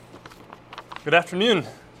Good afternoon.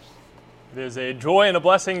 It is a joy and a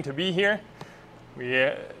blessing to be here.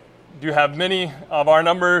 We do have many of our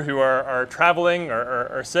number who are traveling or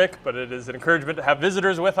are sick, but it is an encouragement to have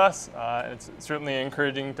visitors with us. It's certainly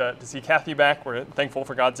encouraging to see Kathy back. We're thankful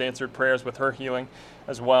for God's answered prayers with her healing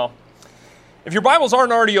as well. If your Bibles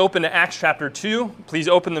aren't already open to Acts chapter 2, please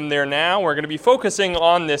open them there now. We're going to be focusing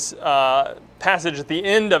on this passage at the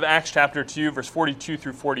end of Acts chapter 2, verse 42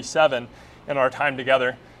 through 47 in our time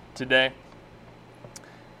together today.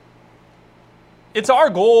 It's our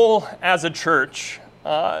goal as a church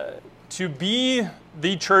to be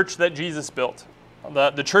the church that Jesus built,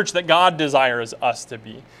 the church that God desires us to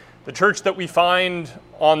be, the church that we find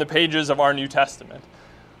on the pages of our New Testament.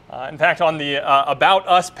 In fact, on the About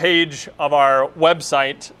Us page of our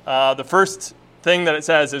website, the first thing that it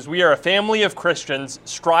says is, we are a family of Christians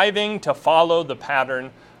striving to follow the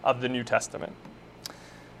pattern of the New Testament.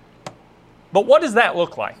 But what does that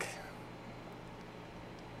look like?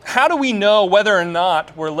 How do we know whether or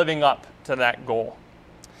not we're living up to that goal?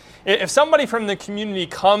 If somebody from the community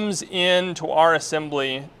comes into our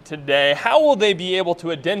assembly today, how will they be able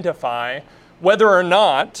to identify whether or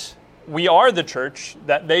not we are the church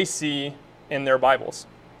that they see in their Bibles?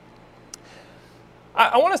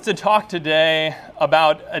 I want us to talk today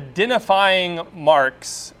about identifying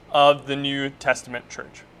marks of the New Testament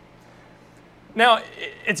church. Now,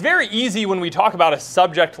 it's very easy when we talk about a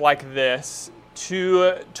subject like this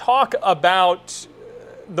to talk about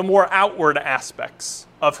the more outward aspects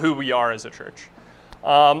of who we are as a church,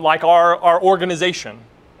 like our organization,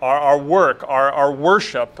 our work, our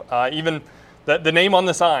worship, even the name on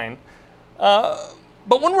the sign. But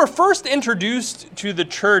when we're first introduced to the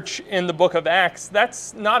church in the book of Acts,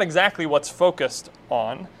 that's not exactly what's focused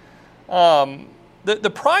on.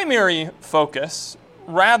 The primary focus,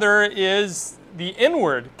 rather, is the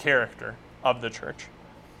inward character of the church.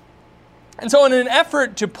 And so in an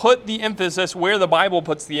effort to put the emphasis where the Bible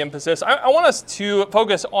puts the emphasis, I want us to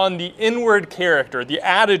focus on the inward character, the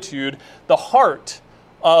attitude, the heart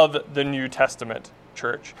of the New Testament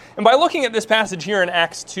church. And by looking at this passage here in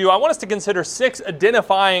Acts 2, I want us to consider 6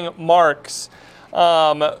 identifying marks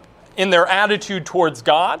in their attitude towards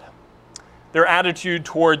God, their attitude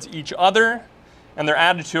towards each other, and their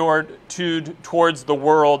attitude towards the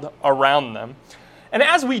world around them. And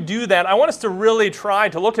as we do that, I want us to really try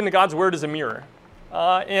to look into God's Word as a mirror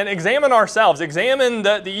and examine ourselves, examine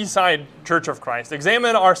the Eastside Church of Christ,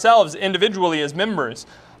 examine ourselves individually as members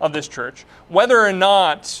of this church, whether or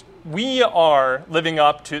not we are living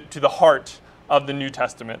up to the heart of the New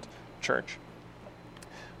Testament church.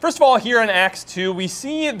 First of all, here in Acts 2, we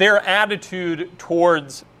see their attitude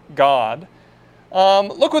towards God.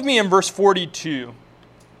 Look with me in verse 42.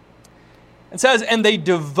 It says, "And they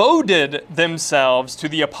devoted themselves to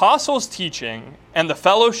the apostles' teaching and the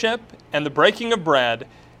fellowship and the breaking of bread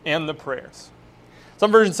and the prayers."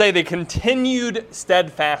 Some versions say they continued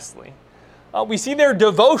steadfastly. We see their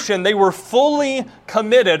devotion. They were fully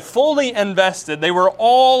committed, fully invested. They were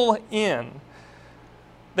all in.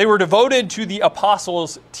 They were devoted to the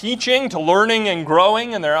apostles' teaching, to learning and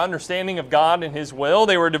growing in their understanding of God and His will.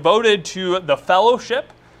 They were devoted to the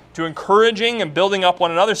fellowship, to encouraging and building up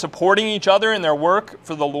one another, supporting each other in their work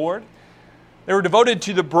for the Lord. They were devoted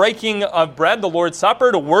to the breaking of bread, the Lord's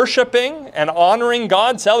Supper, to worshiping and honoring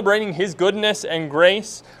God, celebrating His goodness and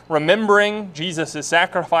grace, remembering Jesus'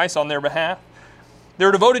 sacrifice on their behalf. They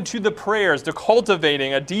were devoted to the prayers, to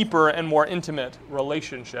cultivating a deeper and more intimate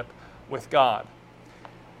relationship with God.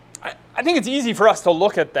 I think it's easy for us to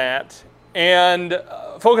look at that and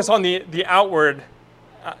focus on the outward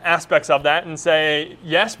aspects of that and say,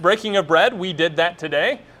 yes, breaking of bread, we did that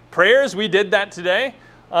today. Prayers, we did that today.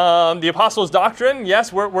 The apostles' doctrine,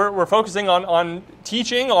 yes, we're focusing on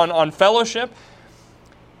teaching, on fellowship.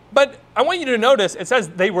 But I want you to notice it says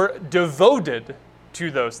they were devoted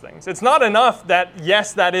to those things. It's not enough that,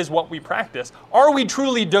 yes, that is what we practice. Are we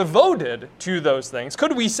truly devoted to those things?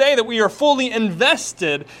 Could we say that we are fully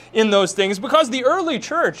invested in those things? Because the early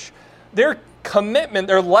church, their commitment,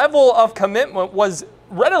 their level of commitment was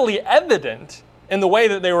readily evident in the way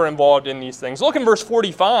that they were involved in these things. Look in verse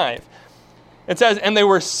 45. It says, "And they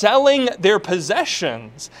were selling their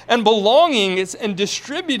possessions and belongings and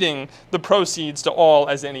distributing the proceeds to all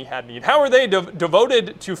as any had need." How were they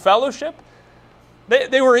devoted to fellowship?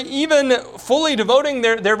 They were even fully devoting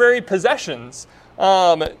their very possessions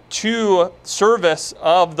to service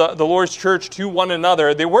of the Lord's church to one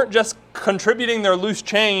another. They weren't just contributing their loose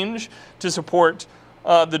change to support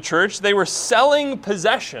the church. They were selling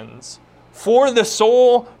possessions for the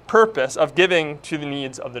sole purpose of giving to the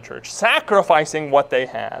needs of the church, sacrificing what they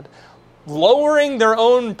had, lowering their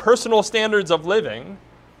own personal standards of living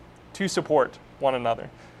to support one another.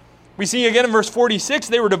 We see again in verse 46,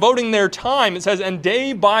 they were devoting their time. It says, and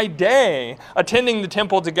day by day, attending the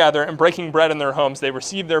temple together and breaking bread in their homes, they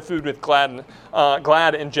received their food with glad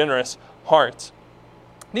and generous hearts.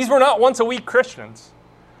 These were not once-a-week Christians.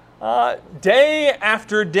 Day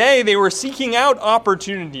after day, they were seeking out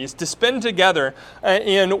opportunities to spend together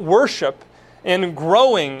in worship and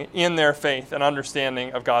growing in their faith and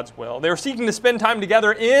understanding of God's will. They were seeking to spend time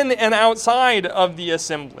together in and outside of the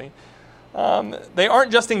assembly. They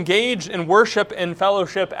aren't just engaged in worship and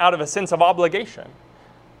fellowship out of a sense of obligation,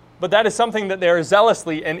 but that is something that they are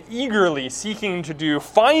zealously and eagerly seeking to do,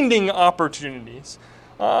 finding opportunities,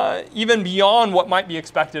 even beyond what might be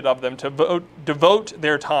expected of them, to devote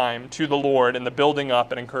their time to the Lord and the building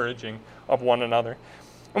up and encouraging of one another.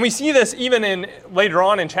 And we see this even later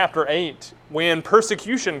on in chapter 8, when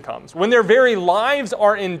persecution comes, when their very lives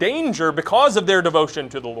are in danger because of their devotion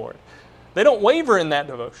to the Lord. They don't waver in that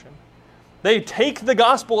devotion. They take the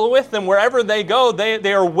gospel with them wherever they go.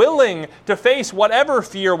 They are willing to face whatever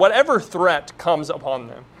fear, whatever threat comes upon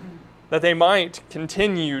them, that they might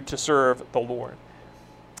continue to serve the Lord.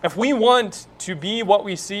 If we want to be what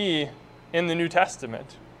we see in the New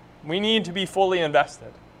Testament, we need to be fully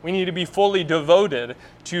invested. We need to be fully devoted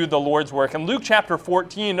to the Lord's work. In Luke chapter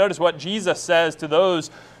 14, notice what Jesus says to those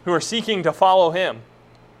who are seeking to follow him.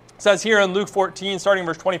 It says here in Luke 14, starting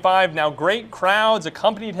verse 25, now great crowds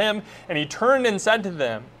accompanied him, and he turned and said to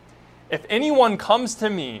them, if anyone comes to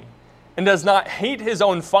me and does not hate his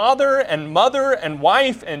own father and mother and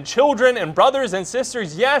wife and children and brothers and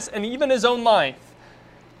sisters, yes, and even his own life,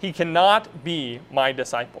 he cannot be my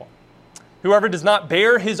disciple. Whoever does not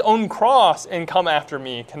bear his own cross and come after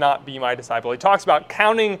me cannot be my disciple. He talks about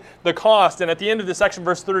counting the cost, and at the end of the section,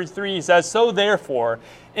 verse 33, he says, so therefore,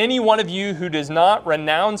 any one of you who does not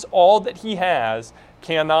renounce all that he has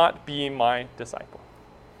cannot be my disciple.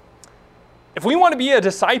 If we want to be a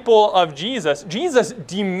disciple of Jesus, Jesus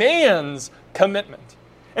demands commitment.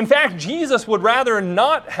 In fact, Jesus would rather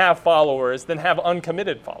not have followers than have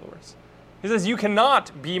uncommitted followers. He says, you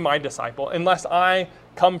cannot be my disciple unless I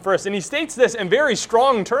come first. And he states this in very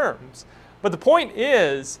strong terms. But the point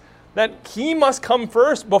is that he must come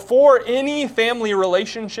first before any family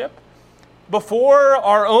relationship, before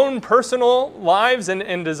our own personal lives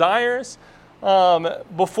and desires,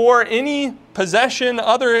 before any possession,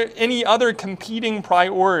 any other competing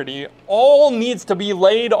priority. All needs to be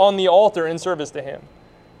laid on the altar in service to him.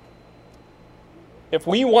 If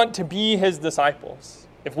we want to be his disciples,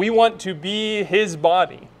 if we want to be his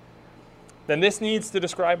body, then this needs to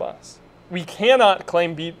describe us. We cannot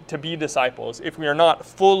claim to be disciples if we are not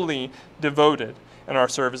fully devoted in our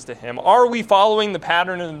service to him. Are we following the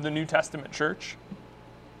pattern of the New Testament church?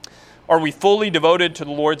 Are we fully devoted to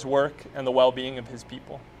the Lord's work and the well-being of his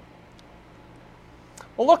people?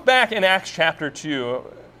 Well, look back in Acts chapter 2.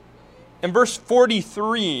 In verse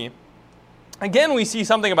 43, again, we see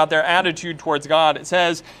something about their attitude towards God. It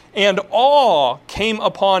says, and awe came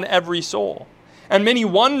upon every soul, and many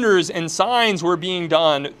wonders and signs were being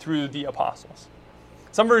done through the apostles.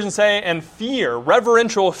 Some versions say, and fear,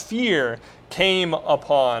 reverential fear, came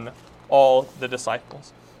upon all the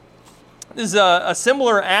disciples. This is a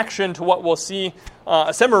similar action to what we'll see,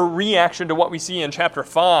 a similar reaction to what we see in chapter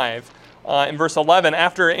 5. In verse 11,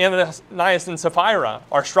 after Ananias and Sapphira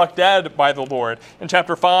are struck dead by the Lord. In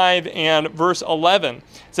chapter 5 and verse 11, it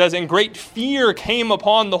says, and great fear came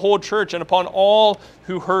upon the whole church and upon all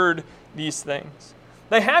who heard these things.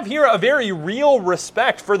 They have here a very real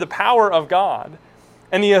respect for the power of God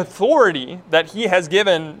and the authority that he has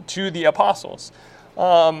given to the apostles.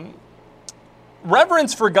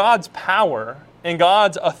 Reverence for God's power and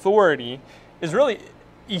God's authority is really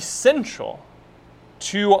essential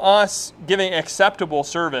to us giving acceptable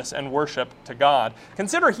service and worship to God.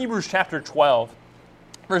 Consider Hebrews chapter 12,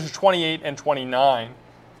 verses 28 and 29.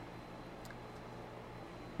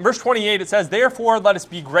 In verse 28, it says, therefore let us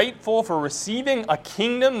be grateful for receiving a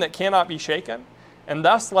kingdom that cannot be shaken, and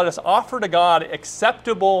thus let us offer to God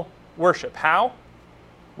acceptable worship. How?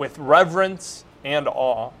 With reverence and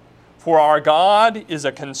awe. For our God is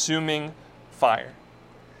a consuming fire.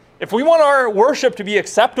 If we want our worship to be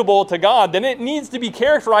acceptable to God, then it needs to be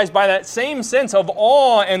characterized by that same sense of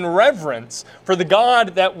awe and reverence for the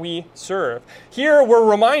God that we serve. Here we're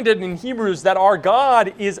reminded in Hebrews that our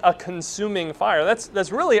God is a consuming fire.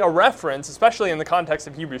 That's really a reference, especially in the context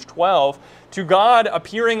of Hebrews 12, to God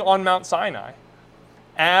appearing on Mount Sinai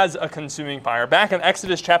as a consuming fire. Back in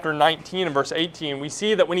Exodus chapter 19 and verse 18, we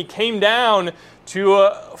see that when he came down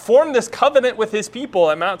to form this covenant with his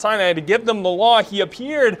people at Mount Sinai to give them the law, he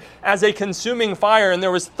appeared as a consuming fire, and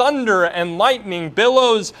there was thunder and lightning,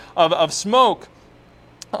 billows of smoke.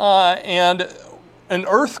 and an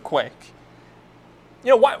earthquake.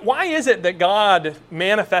 Why is it that God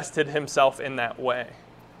manifested himself in that way?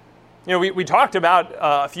 We talked about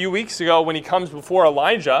a few weeks ago when he comes before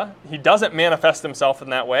Elijah, he doesn't manifest himself in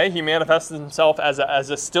that way. He manifests himself as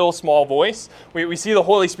a still small voice. We see the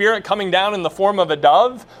Holy Spirit coming down in the form of a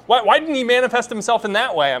dove. Why didn't he manifest himself in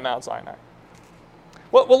that way at Mount Sinai?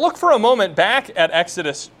 Well, we'll look for a moment back at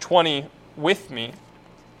Exodus 20 with me.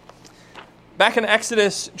 Back in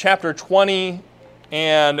Exodus chapter 20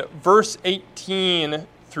 and verse 18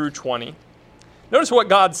 through 20. Notice what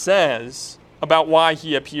God says about why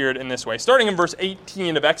he appeared in this way. Starting in verse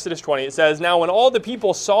 18 of Exodus 20, it says, "Now when all the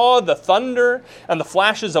people saw the thunder and the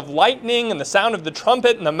flashes of lightning and the sound of the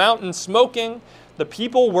trumpet and the mountain smoking, the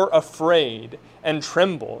people were afraid and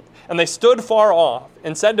trembled. And they stood far off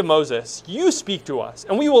and said to Moses, 'You speak to us,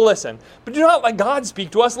 and we will listen. But do not let God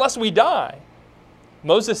speak to us, lest we die.'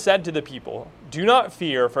 Moses said to the people, 'Do not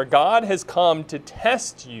fear, for God has come to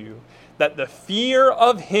test you, that the fear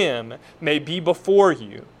of him may be before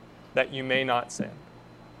you, that you may not sin.'"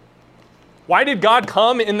 Why did God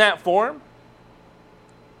come in that form?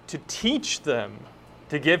 To teach them,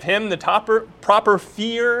 to give him the proper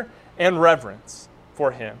fear and reverence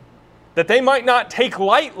for him, that they might not take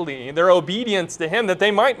lightly their obedience to him, that they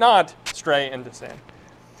might not stray into sin.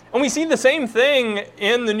 And we see the same thing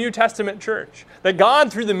in the New Testament church, that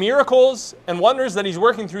God, through the miracles and wonders that he's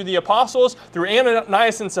working through the apostles, through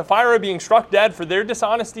Ananias and Sapphira being struck dead for their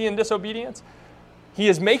dishonesty and disobedience, he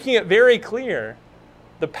is making it very clear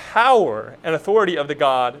the power and authority of the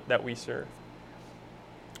God that we serve.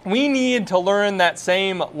 We need to learn that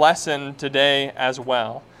same lesson today as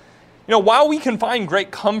well. While we can find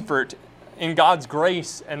great comfort in God's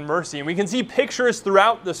grace and mercy, and we can see pictures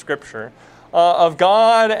throughout the scripture of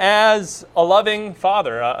God as a loving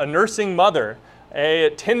father, a nursing mother, a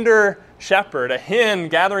tender shepherd, a hen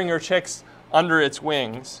gathering her chicks under its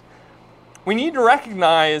wings, we need to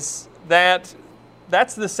recognize that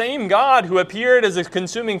that's the same God who appeared as a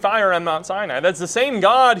consuming fire on Mount Sinai. That's the same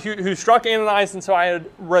God who struck Ananias and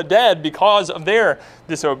Sapphira dead because of their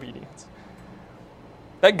disobedience.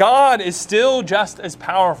 That God is still just as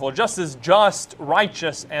powerful, just as just,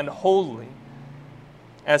 righteous, and holy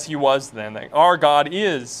as he was then. That our God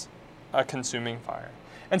is a consuming fire.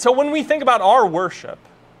 And so when we think about our worship,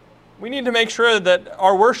 we need to make sure that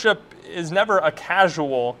our worship is never a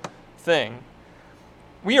casual thing.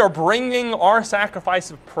 We are bringing our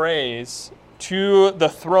sacrifice of praise to the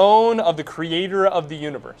throne of the Creator of the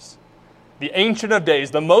universe, the Ancient of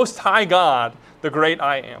Days, the Most High God, the Great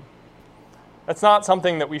I Am. That's not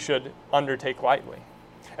something that we should undertake lightly.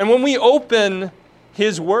 And when we open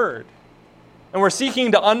his word and we're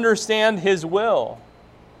seeking to understand his will,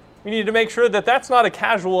 we need to make sure that that's not a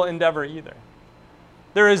casual endeavor either.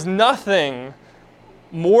 There is nothing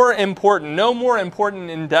more important, no more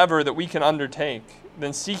important endeavor that we can undertake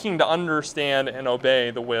than seeking to understand and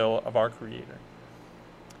obey the will of our Creator.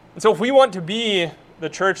 And so if we want to be the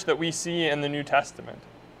church that we see in the New Testament,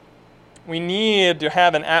 we need to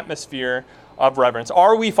have an atmosphere of reverence.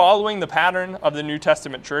 Are we following the pattern of the New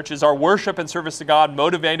Testament church? Is our worship and service to God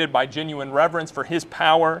motivated by genuine reverence for his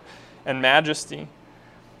power and majesty?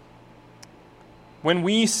 When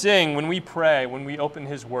we sing, when we pray, when we open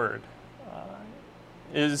his word,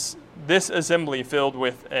 is this assembly filled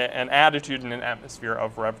with an attitude and an atmosphere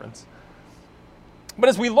of reverence? But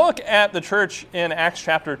as we look at the church in Acts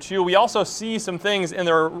chapter 2, we also see some things in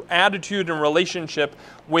their attitude and relationship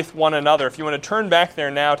with one another. If you want to turn back there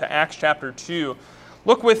now to Acts chapter 2,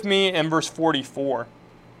 look with me in verse 44.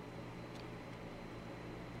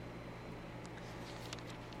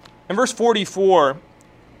 In verse 44,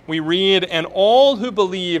 we read, "And all who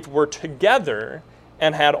believed were together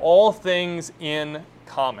and had all things in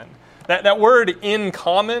common." That word "in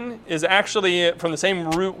common" is actually from the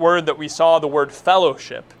same root word that we saw the word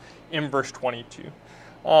fellowship in verse 22.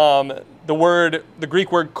 The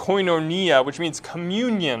Greek word koinonia, which means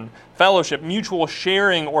communion, fellowship, mutual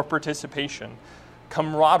sharing or participation,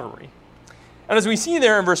 camaraderie. And as we see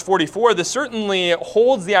there in verse 44, this certainly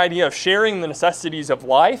holds the idea of sharing the necessities of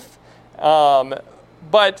life,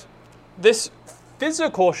 but this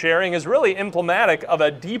physical sharing is really emblematic of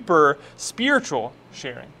a deeper spiritual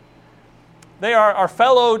sharing. They are our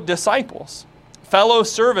fellow disciples, fellow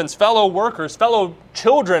servants, fellow workers, fellow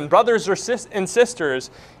children, brothers and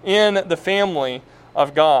sisters in the family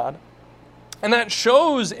of God. And that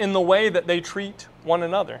shows in the way that they treat one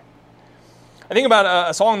another. I think about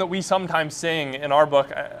a song that we sometimes sing in our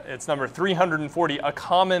book. It's number 340, "A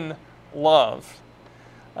Common Love."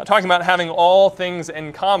 Talking about having all things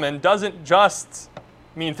in common doesn't just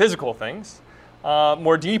mean physical things,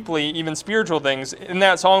 more deeply, even spiritual things. In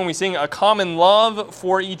that song, we sing a common love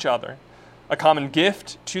for each other, a common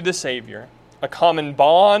gift to the Savior, a common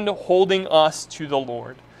bond holding us to the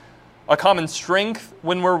Lord, a common strength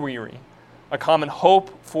when we're weary, a common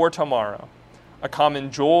hope for tomorrow, a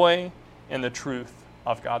common joy in the truth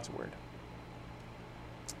of God's Word.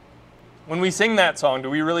 When we sing that song, do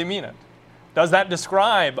we really mean it? Does that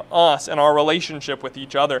describe us and our relationship with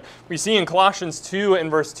each other? We see in Colossians 2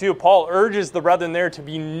 and verse 2, Paul urges the brethren there to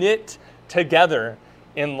be knit together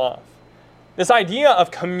in love. This idea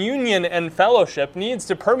of communion and fellowship needs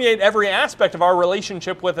to permeate every aspect of our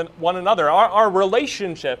relationship with one another. Our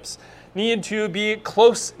relationships need to be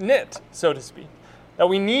close-knit, so to speak. That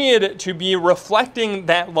we need to be reflecting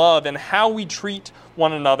that love in how we treat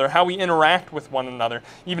one another, how we interact with one another,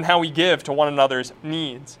 even how we give to one another's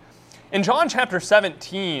needs. In John chapter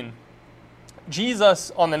 17,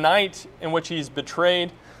 Jesus, on the night in which he's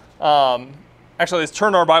betrayed, actually let's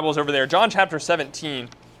turn our Bibles over there. John chapter 17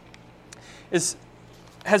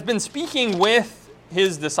 has been speaking with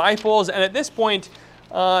his disciples, and at this point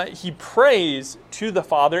he prays to the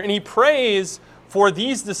Father, and he prays for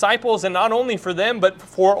these disciples, and not only for them, but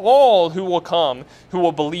for all who will come, who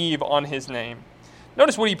will believe on his name.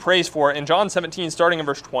 Notice what he prays for in John 17, starting in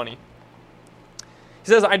verse 20. He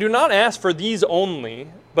says, I do not ask for these only,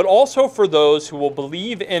 but also for those who will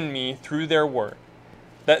believe in me through their word,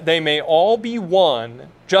 that they may all be one,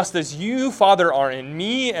 just as you, Father, are in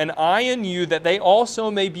me, and I in you, that they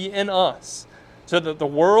also may be in us, so that the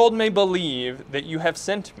world may believe that you have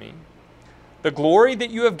sent me. The glory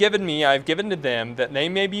that you have given me, I have given to them, that they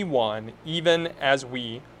may be one, even as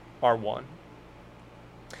we are one.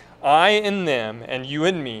 I in them, and you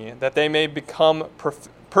in me, that they may become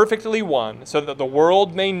perfectly one, so that the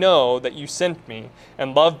world may know that you sent me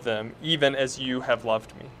and loved them, even as you have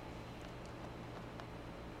loved me.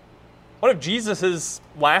 One of Jesus'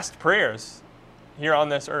 last prayers here on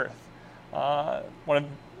this earth, one of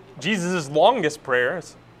Jesus' longest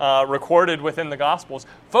prayers recorded within the Gospels,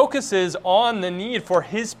 focuses on the need for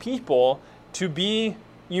his people to be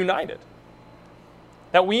united.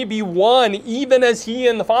 That we be one even as he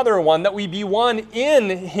and the Father are one, that we be one in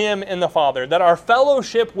him and the Father, that our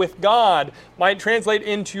fellowship with God might translate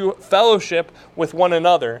into fellowship with one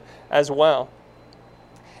another as well.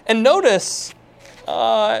 And notice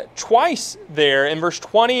twice there in verse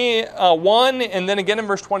 21 and then again in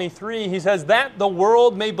verse 23, he says, that the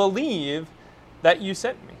world may believe that you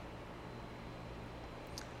sent me.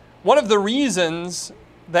 One of the reasons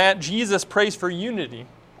that Jesus prays for unity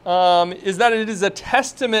is that it is a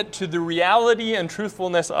testament to the reality and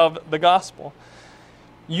truthfulness of the gospel.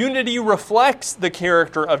 Unity reflects the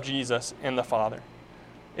character of Jesus and the Father.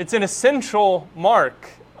 It's an essential mark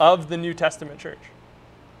of the New Testament church,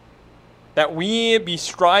 that we be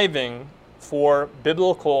striving for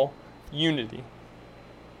biblical unity.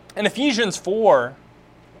 In Ephesians 4,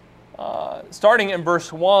 starting in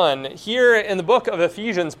verse 1, here in the book of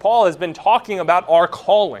Ephesians, Paul has been talking about our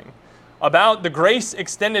calling, about the grace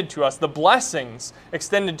extended to us, the blessings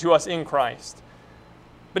extended to us in Christ.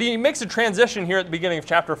 But he makes a transition here at the beginning of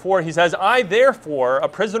chapter 4. He says, I therefore, a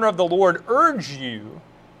prisoner of the Lord, urge you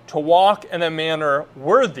to walk in a manner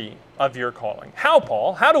worthy of your calling. How,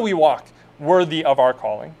 Paul? How do we walk worthy of our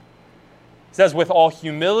calling? He says, with all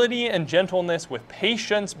humility and gentleness, with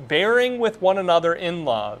patience, bearing with one another in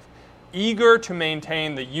love, eager to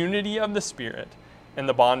maintain the unity of the Spirit in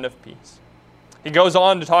the bond of peace. He goes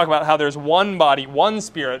on to talk about how there's one body, one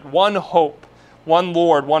Spirit, one hope, one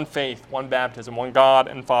Lord, one faith, one baptism, one God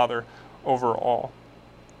and Father over all.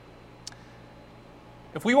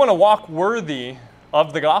 If we want to walk worthy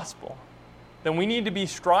of the gospel, then we need to be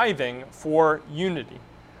striving for unity.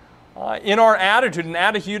 In our attitude, an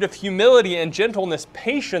attitude of humility and gentleness,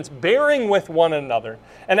 patience, bearing with one another,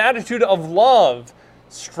 an attitude of love,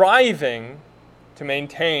 striving to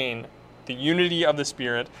maintain the unity of the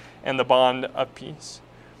Spirit and the bond of peace.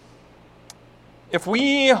 If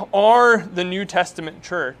we are the New Testament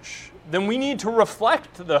church, then we need to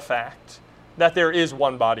reflect the fact that there is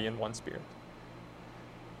one body and one Spirit.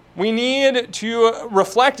 We need to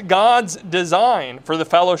reflect God's design for the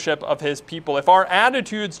fellowship of his people. If our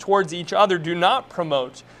attitudes towards each other do not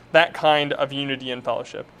promote that kind of unity and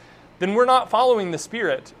fellowship, then we're not following the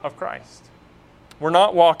Spirit of Christ. We're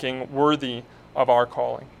not walking worthy of our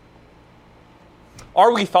calling.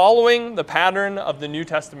 Are we following the pattern of the New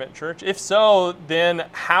Testament church? If so, then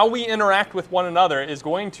how we interact with one another is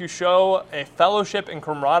going to show a fellowship and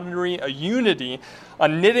camaraderie, a unity, a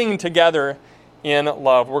knitting together in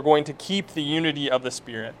love. We're going to keep the unity of the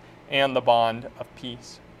Spirit and the bond of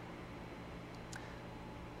peace.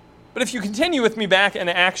 But if you continue with me back in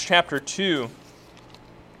Acts chapter 2,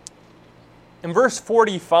 In verse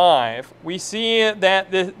 45, we see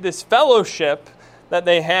that this fellowship that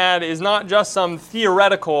they had is not just some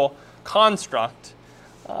theoretical construct,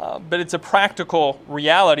 but it's a practical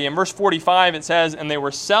reality. In verse 45, it says, "And they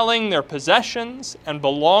were selling their possessions and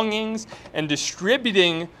belongings and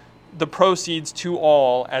distributing the proceeds to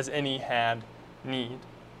all as any had need."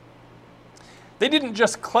 They didn't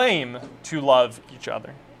just claim to love each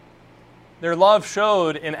other. Their love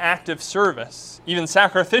showed in active service, even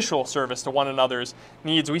sacrificial service to one another's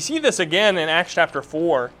needs. We see this again in Acts chapter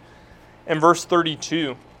 4 and verse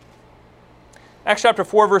 32. Acts chapter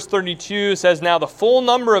 4, verse 32 says, "Now the full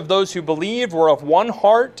number of those who believed were of one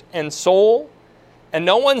heart and soul, and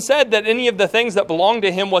no one said that any of the things that belonged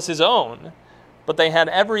to him was his own, but they had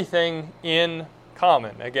everything in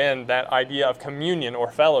common." Again, that idea of communion or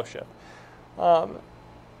fellowship.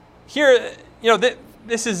 Here,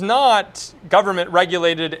 this is not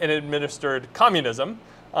government-regulated and administered communism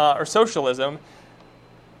or socialism,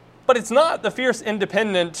 but it's not the fierce,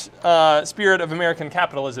 independent spirit of American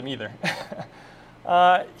capitalism either.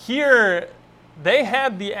 Here, they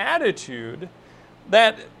had the attitude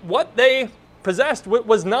that what they possessed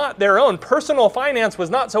was not their own. Personal finance was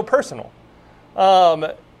not so personal.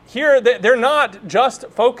 Here, they're not just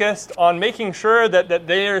focused on making sure that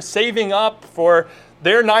they're saving up for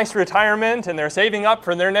their nice retirement and they're saving up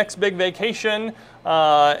for their next big vacation,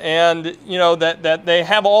 and that they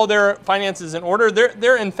have all their finances in order.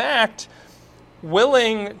 They're in fact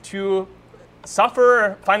willing to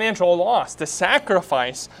suffer financial loss, to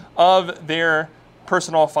sacrifice of their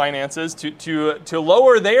personal finances to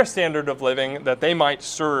lower their standard of living that they might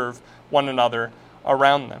serve one another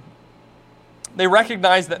around them. They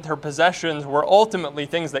recognized that their possessions were ultimately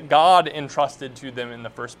things that God entrusted to them in the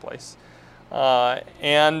first place.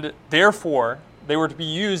 And therefore, they were to be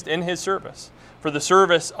used in His service, for the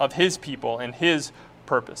service of His people and His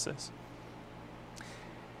purposes.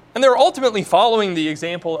 And they're ultimately following the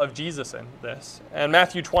example of Jesus in this. In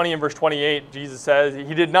Matthew 20 and verse 28, Jesus says,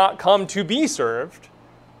 He did not come to be served,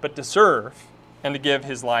 but to serve and to give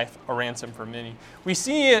His life a ransom for many. We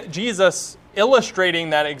see Jesus illustrating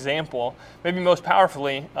that example, maybe most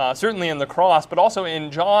powerfully, certainly in the cross, but also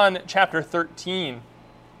in John chapter 13.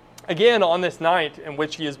 Again, on this night in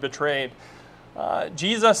which He is betrayed,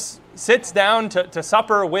 Jesus sits down to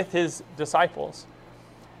supper with His disciples.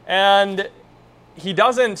 And He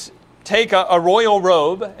doesn't take a royal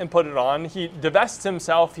robe and put it on. He divests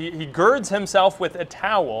Himself. He girds Himself with a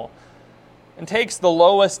towel and takes the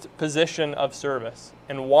lowest position of service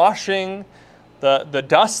in washing the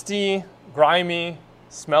dusty, grimy,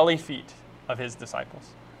 smelly feet of His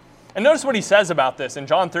disciples. And notice what He says about this in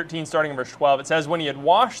John 13, starting in verse 12. It says, "When He had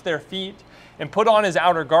washed their feet and put on His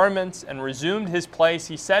outer garments and resumed His place,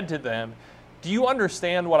 He said to them, 'Do you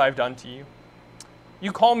understand what I've done to you?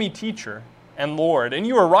 You call me teacher and Lord, and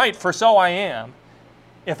you are right, for so I am.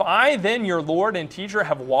 If I then, your Lord and teacher,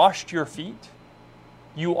 have washed your feet,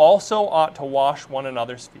 you also ought to wash one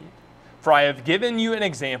another's feet. For I have given you an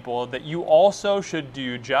example that you also should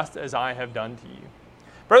do just as I have done to you.'"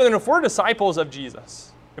 Brethren, if we're disciples of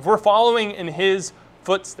Jesus, if we're following in His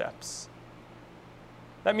footsteps,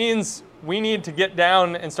 that means we need to get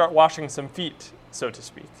down and start washing some feet, so to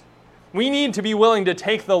speak. We need to be willing to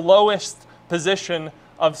take the lowest position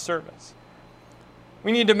of service.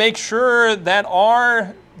 We need to make sure that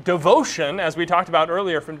our devotion, as we talked about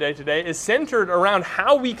earlier from day to day, is centered around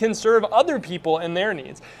how we can serve other people and their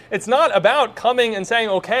needs. It's not about coming and saying,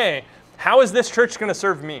 okay, how is this church going to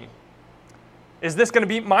serve me? Is this going to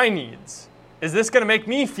meet my needs? Is this going to make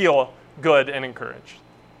me feel good and encouraged?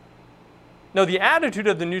 No, the attitude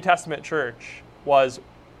of the New Testament church was,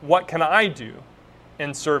 what can I do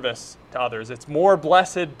in service to others? It's more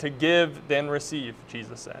blessed to give than receive,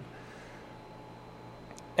 Jesus said.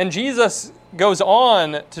 And Jesus goes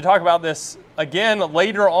on to talk about this again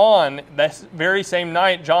later on, this very same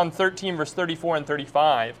night, John 13, verse 34 and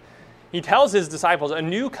 35. He tells His disciples, "A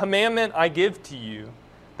new commandment I give to you,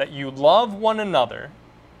 that you love one another."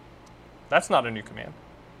 That's not a new command.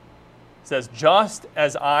 It says, "Just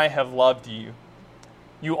as I have loved you,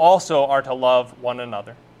 you also are to love one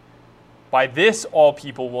another. By this all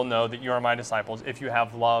people will know that you are my disciples, if you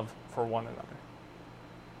have love for one another."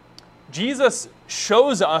 Jesus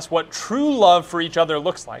shows us what true love for each other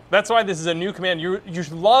looks like. That's why this is a new command. You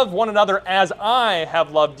should love one another as I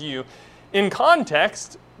have loved you. In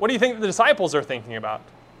context, what do you think the disciples are thinking about?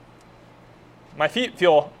 My feet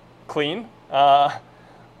feel clean,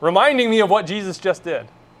 reminding me of what Jesus just did.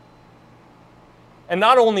 And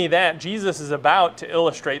not only that, Jesus is about to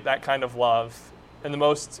illustrate that kind of love in the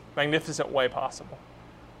most magnificent way possible,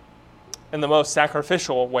 in the most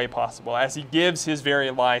sacrificial way possible, as He gives His very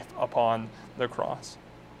life upon the cross.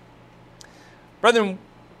 Brethren,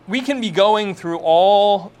 we can be going through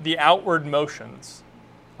all the outward motions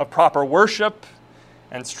of proper worship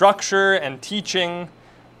and structure and teaching,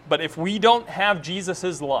 but if we don't have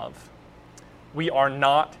Jesus' love, we are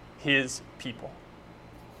not his people.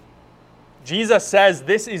 Jesus says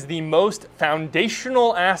this is the most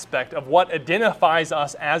foundational aspect of what identifies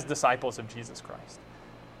us as disciples of Jesus Christ.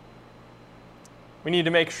 We need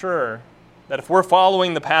to make sure that if we're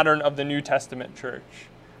following the pattern of the New Testament church,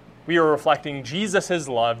 we are reflecting Jesus'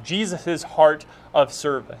 love, Jesus' heart of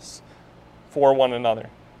service for one another.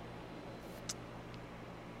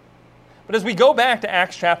 But as we go back to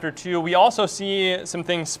Acts chapter 2, we also see some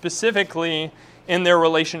things specifically in their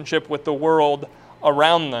relationship with the world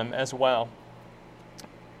around them as well.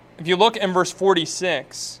 If you look in verse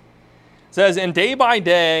 46, it says, "And day by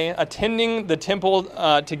day, attending the temple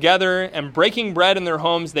together and breaking bread in their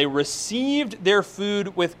homes, they received their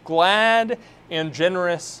food with glad and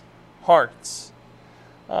generous hearts."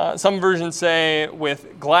 Some versions say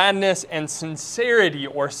with gladness and sincerity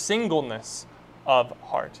or singleness of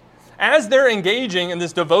heart. As they're engaging in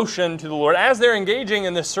this devotion to the Lord, as they're engaging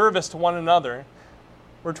in this service to one another,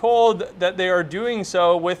 we're told that they are doing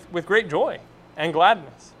so with great joy and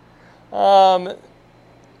gladness.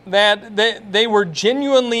 That they were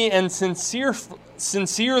genuinely and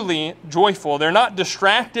sincerely joyful. They're not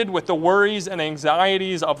distracted with the worries and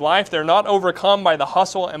anxieties of life. They're not overcome by the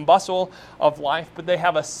hustle and bustle of life, but they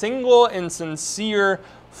have a single and sincere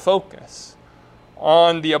focus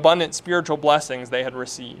on the abundant spiritual blessings they had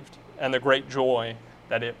received and the great joy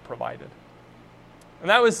that it provided. And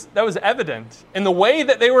that was evident in the way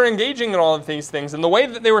that they were engaging in all of these things, in the way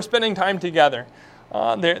that they were spending time together.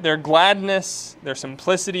 Their gladness, their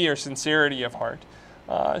simplicity or sincerity of heart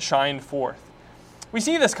shined forth. We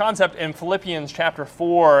see this concept in Philippians chapter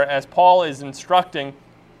 4 as Paul is instructing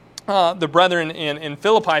the brethren in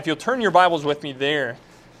Philippi. If you'll turn your Bibles with me there.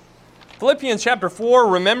 Philippians chapter 4,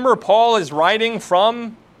 remember Paul is writing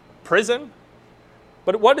from prison.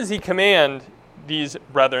 But what does he command these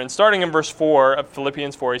brethren? Starting in verse 4 of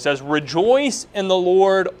Philippians 4, he says, "Rejoice in the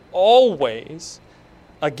Lord always.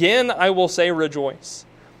 Again, I will say rejoice.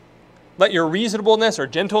 Let your reasonableness or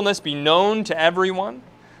gentleness be known to everyone.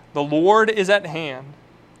 The Lord is at hand.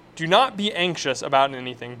 Do not be anxious about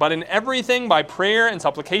anything, but in everything by prayer and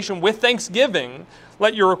supplication with thanksgiving,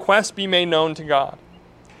 let your requests be made known to God.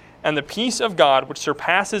 And the peace of God, which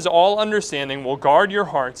surpasses all understanding, will guard your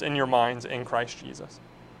hearts and your minds in Christ Jesus."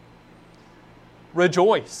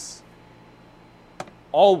 Rejoice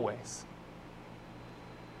always,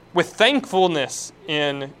 with thankfulness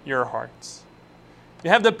in your hearts.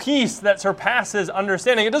 You have the peace that surpasses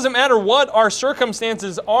understanding. It doesn't matter what our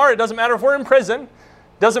circumstances are. It doesn't matter if we're in prison.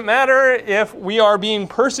 It doesn't matter if we are being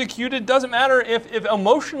persecuted. It doesn't matter if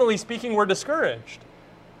emotionally speaking we're discouraged.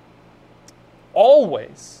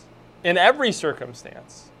 Always, in every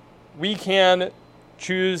circumstance, we can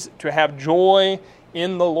choose to have joy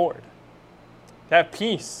in the Lord, to have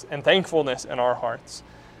peace and thankfulness in our hearts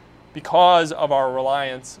because of our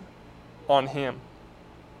reliance on Him.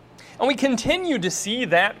 And we continue to see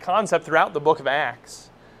that concept throughout the book of Acts,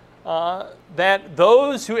 that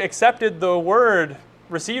those who accepted the word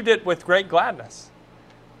received it with great gladness.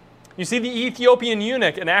 You see the Ethiopian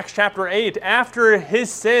eunuch in Acts chapter 8, after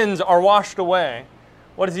his sins are washed away,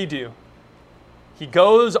 what does he do? He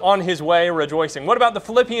goes on his way rejoicing. What about the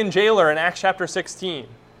Philippian jailer in Acts chapter 16?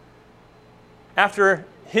 After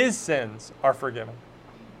his sins are forgiven,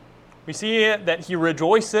 we see that he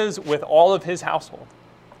rejoices with all of his household.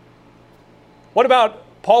 What about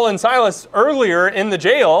Paul and Silas earlier in the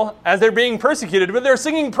jail as they're being persecuted, but they're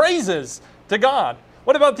singing praises to God?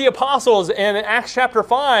 What about the apostles in Acts chapter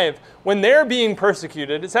 5 when they're being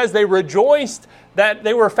persecuted? It says they rejoiced that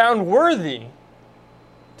they were found worthy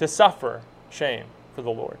to suffer shame for the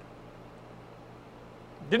Lord.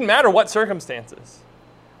 It didn't matter what circumstances.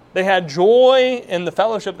 They had joy in the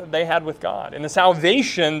fellowship that they had with God, in the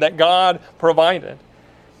salvation that God provided.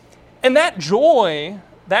 And that joy,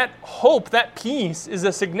 that hope, that peace is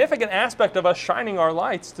a significant aspect of us shining our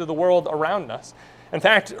lights to the world around us. In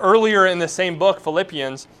fact, earlier in the same book,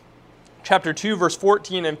 Philippians, chapter 2, verse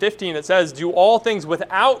 14 and 15, it says, "Do all things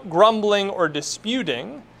without grumbling or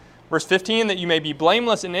disputing." Verse 15, "that you may be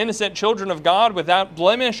blameless and innocent children of God without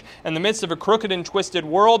blemish in the midst of a crooked and twisted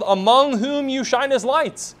world, among whom you shine as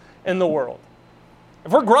lights in the world."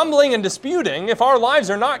 If we're grumbling and disputing, if our lives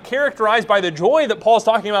are not characterized by the joy that Paul's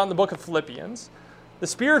talking about in the book of Philippians, the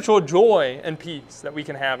spiritual joy and peace that we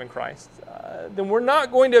can have in Christ, then we're not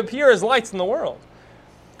going to appear as lights in the world.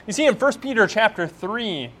 You see, in 1 Peter chapter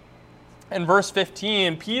 3 and verse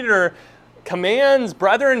 15, Peter commands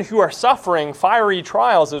brethren who are suffering fiery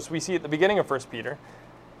trials, as we see at the beginning of 1 Peter.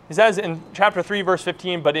 He says in chapter 3, verse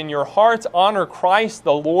 15, "But in your hearts honor Christ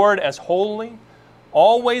the Lord as holy,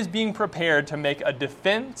 always being prepared to make a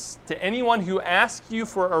defense to anyone who asks you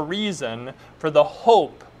for a reason for the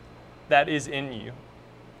hope that is in you.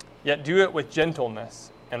 Yet do it with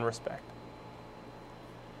gentleness and respect."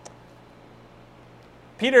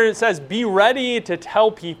 Peter says, be ready to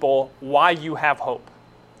tell people why you have hope.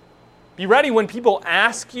 Be ready when people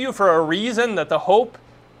ask you for a reason that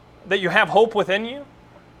you have hope within you,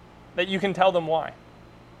 that you can tell them why.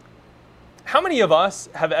 How many of us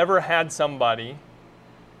have ever had somebody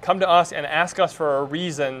come to us and ask us for a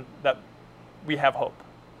reason that we have hope?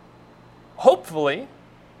 Hopefully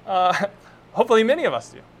many of us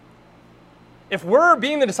do. If we're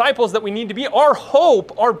being the disciples that we need to be, our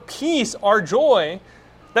hope, our peace, our joy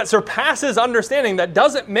that surpasses understanding, that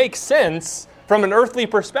doesn't make sense from an earthly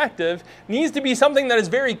perspective, needs to be something that is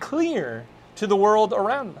very clear to the world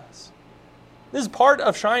around us. This is part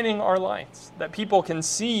of shining our lights, that people can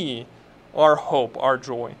see our hope, our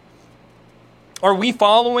joy. Are we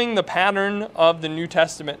following the pattern of the New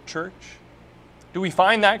Testament church? Do we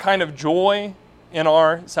find that kind of joy in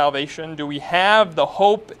our salvation? Do we have the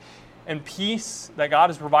hope and peace that God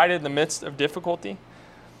has provided in the midst of difficulty?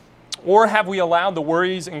 Or have we allowed the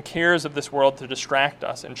worries and cares of this world to distract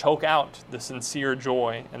us and choke out the sincere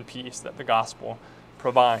joy and peace that the gospel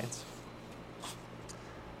provides?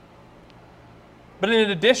 But in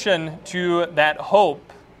addition to that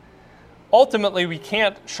hope, ultimately we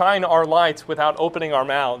can't shine our lights without opening our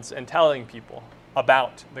mouths and telling people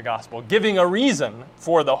about the gospel, giving a reason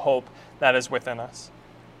for the hope that is within us.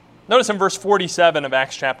 Notice in verse 47 of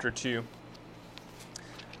Acts chapter 2.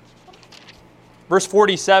 Verse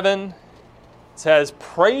 47 says,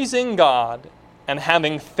 "Praising God and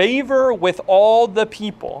having favor with all the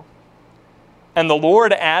people, and the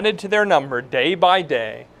Lord added to their number day by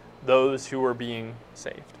day those who were being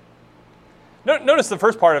saved." Notice the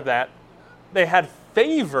first part of that. They had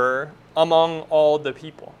favor among all the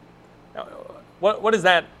people. Now, what does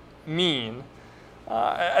that mean?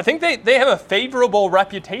 I think they have a favorable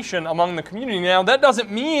reputation among the community. Now, that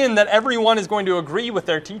doesn't mean that everyone is going to agree with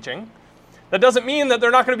their teaching. That doesn't mean that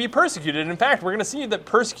they're not going to be persecuted. In fact, we're going to see that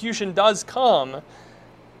persecution does come.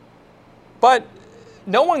 But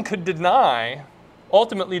no one could deny,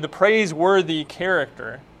 ultimately, the praiseworthy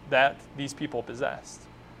character that these people possessed.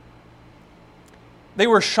 They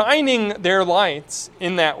were shining their lights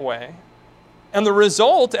in that way. And the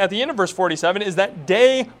result at the end of verse 47 is that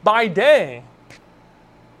day by day,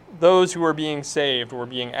 those who were being saved were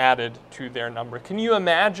being added to their number. Can you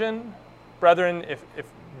imagine, brethren, if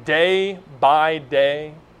day by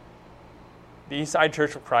day, the Eastside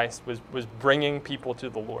Church of Christ was bringing people to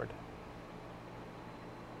the Lord?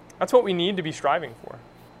 That's what we need to be striving for.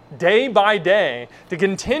 Day by day, to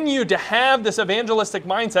continue to have this evangelistic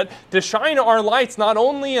mindset, to shine our lights not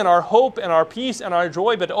only in our hope and our peace and our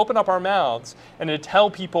joy, but to open up our mouths and to tell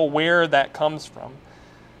people where that comes from.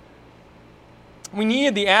 We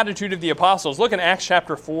need the attitude of the apostles. Look in Acts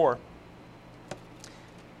chapter 4.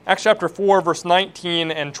 Acts chapter 4, verse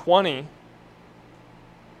 19 and 20. It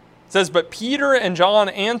says, "But Peter and John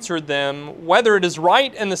answered them, 'Whether it is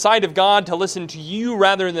right in the sight of God to listen to you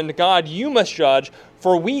rather than to God, you must judge,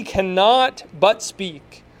 for we cannot but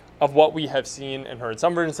speak of what we have seen and heard.'"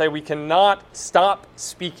 Some versions say we cannot stop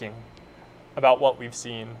speaking about what we've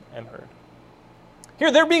seen and heard. Here,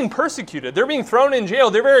 they're being persecuted. They're being thrown in jail.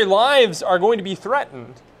 Their very lives are going to be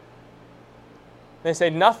threatened. They say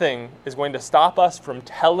nothing is going to stop us from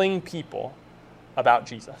telling people about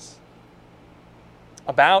Jesus,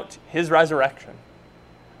 about his resurrection,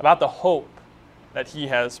 about the hope that he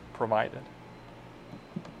has provided.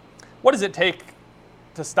 What does it take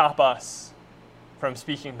to stop us from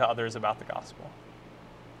speaking to others about the gospel?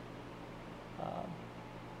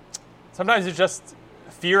 Sometimes it's just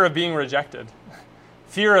fear of being rejected,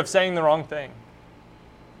 fear of saying the wrong thing.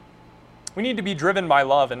 We need to be driven by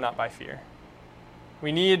love and not by fear.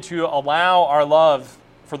 We need to allow our love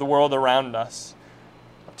for the world around us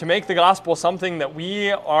to make the gospel something that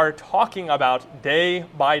we are talking about day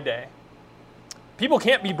by day. People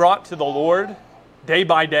can't be brought to the Lord day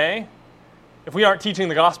by day if we aren't teaching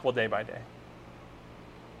the gospel day by day.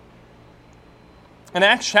 In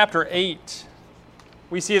Acts chapter 8,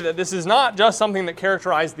 we see that this is not just something that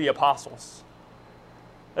characterized the apostles,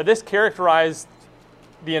 that this characterized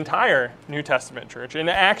the entire New Testament church. In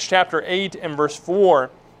Acts chapter 8 and verse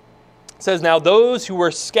 4, it says, "Now those who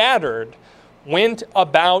were scattered went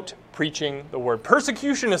about preaching the word."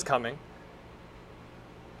 Persecution is coming,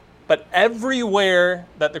 but everywhere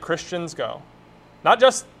that the Christians go, not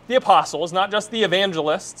just the apostles, not just the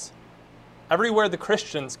evangelists. Everywhere the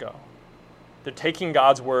Christians go, they're taking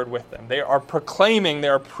God's word with them. They are proclaiming, they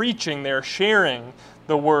are preaching, they are sharing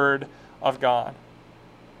the word of God.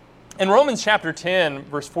 In Romans chapter 10,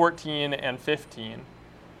 verse 14 and 15,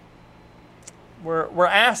 we're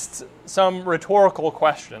asked some rhetorical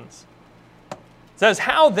questions. It says,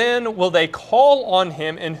 "How then will they call on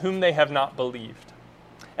him in whom they have not believed?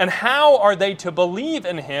 And how are they to believe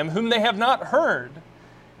in him whom they have not heard?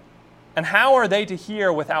 And how are they to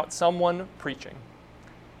hear without someone preaching?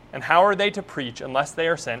 And how are they to preach unless they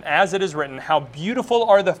are sent? As it is written, how beautiful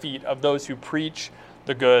are the feet of those who preach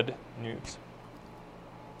the good news."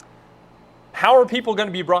 How are people going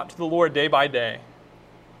to be brought to the Lord day by day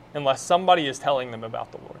unless somebody is telling them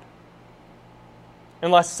about the Lord?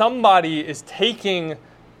 Unless somebody is taking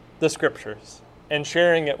the scriptures and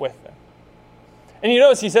sharing it with them. And you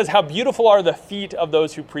notice he says, how beautiful are the feet of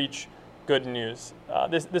those who preach good news.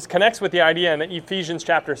 This connects with the idea in Ephesians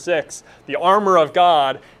chapter 6, the armor of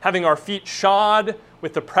God, having our feet shod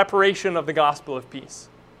with the preparation of the gospel of peace.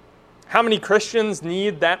 How many Christians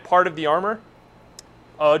need that part of the armor?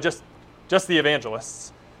 Oh, just the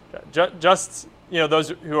evangelists. Just those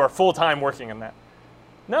who are full-time working in that.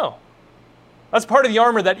 No. That's part of the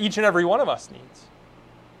armor that each and every one of us needs.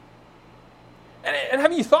 And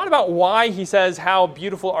have you thought about why he says, how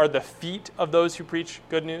beautiful are the feet of those who preach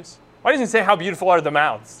good news? Why doesn't he say, how beautiful are the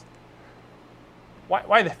mouths?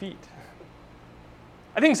 Why the feet?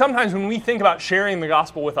 I think sometimes when we think about sharing the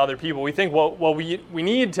gospel with other people, we think, we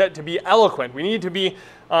need to be eloquent. We need to be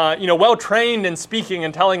well-trained in speaking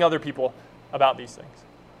and telling other people about these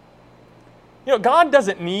things. God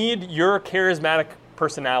doesn't need your charismatic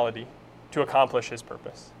personality to accomplish his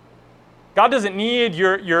purpose. God doesn't need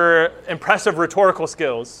your impressive rhetorical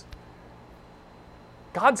skills.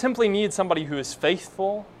 God simply needs somebody who is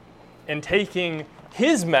faithful in taking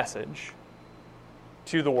his message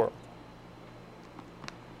to the world.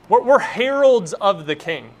 We're heralds of the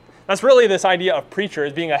king. That's really this idea of preacher,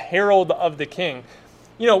 as being a herald of the king.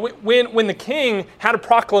 When the king had a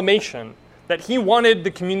proclamation that he wanted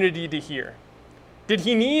the community to hear, did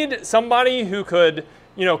he need somebody who could,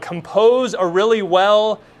 compose a really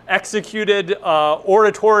well-executed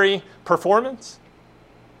oratory performance?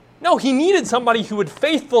 No, he needed somebody who would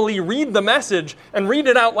faithfully read the message and read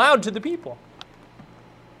it out loud to the people.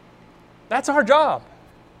 That's our job,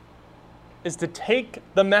 is to take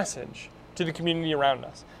the message to the community around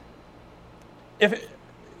us.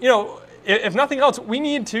 If nothing else, we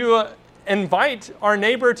need to invite our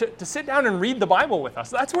neighbor to sit down and read the Bible with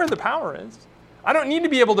us. That's where the power is. I don't need to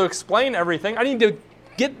be able to explain everything. I need to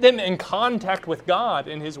get them in contact with God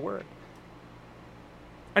in his word.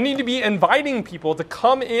 I need to be inviting people to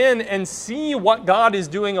come in and see what God is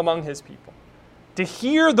doing among his people, to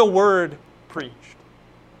hear the word preached.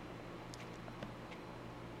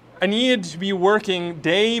 I need to be working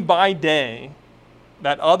day by day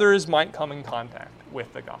that others might come in contact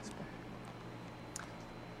with the gospel.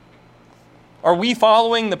 Are we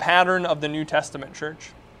following the pattern of the New Testament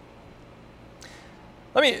church?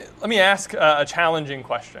 Let me ask a challenging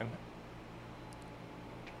question.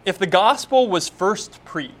 If the gospel was first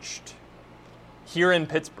preached here in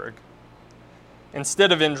Pittsburgh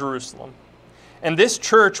instead of in Jerusalem, and this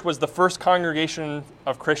church was the first congregation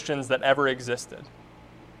of Christians that ever existed,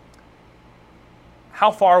 how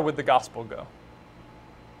far would the gospel go?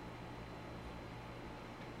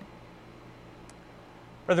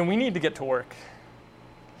 Brethren, we need to get to work.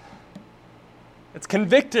 It's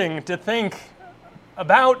convicting to think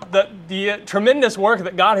about the tremendous work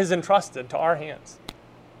that God has entrusted to our hands.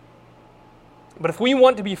 But if we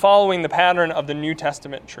want to be following the pattern of the New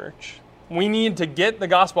Testament church, we need to get the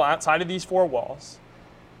gospel outside of these four walls.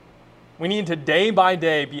 We need to day by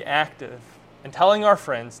day be active in telling our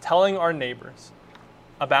friends, telling our neighbors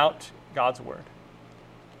about God's word.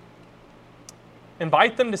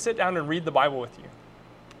 Invite them to sit down and read the Bible with you.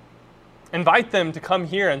 Invite them to come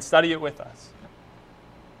here and study it with us.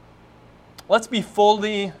 Let's be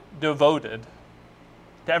fully devoted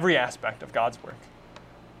to every aspect of God's work.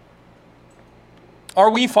 Are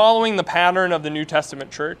we following the pattern of the New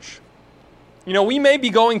Testament church? We may be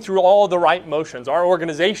going through all the right motions. Our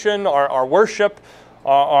organization, our worship,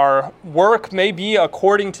 our work may be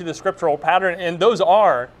according to the scriptural pattern, and those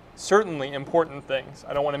are certainly important things.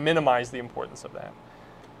 I don't want to minimize the importance of that.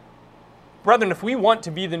 Brethren, if we want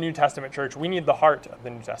to be the New Testament church, we need the heart of the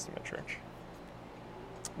New Testament church.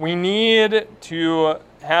 We need to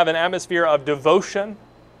have an atmosphere of devotion,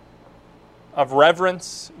 of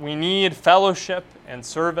reverence. We need fellowship and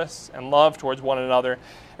service and love towards one another.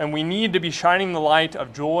 And we need to be shining the light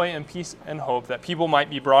of joy and peace and hope that people might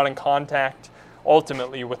be brought in contact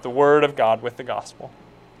ultimately with the Word of God, with the gospel.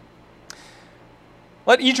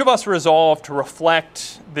 Let each of us resolve to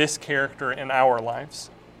reflect this character in our lives.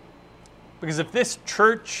 Because if this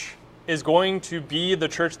church is going to be the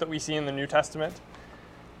church that we see in the New Testament,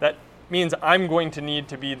 that means I'm going to need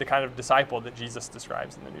to be the kind of disciple that Jesus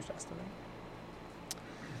describes in the New Testament.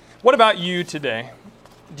 What about you today?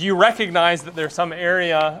 Do you recognize that there's some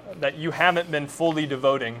area that you haven't been fully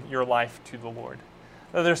devoting your life to the Lord?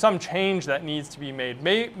 That there's some change that needs to be made?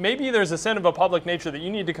 Maybe there's a sin of a public nature that you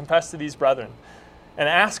need to confess to these brethren and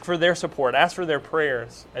ask for their support, ask for their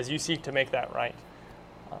prayers as you seek to make that right.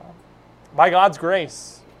 By God's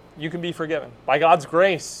grace, you can be forgiven. By God's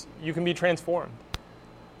grace, you can be transformed.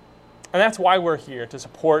 And that's why we're here, to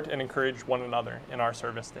support and encourage one another in our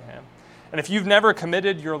service to Him. And if you've never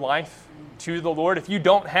committed your life to the Lord, if you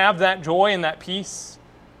don't have that joy and that peace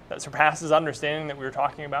that surpasses understanding that we were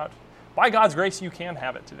talking about, by God's grace, you can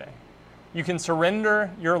have it today. You can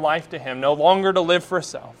surrender your life to Him, no longer to live for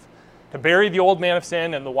self, to bury the old man of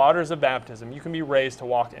sin in the waters of baptism. You can be raised to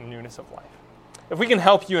walk in newness of life. If we can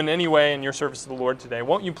help you in any way in your service to the Lord today,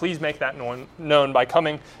 won't you please make that known by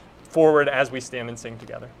coming forward as we stand and sing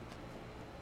together?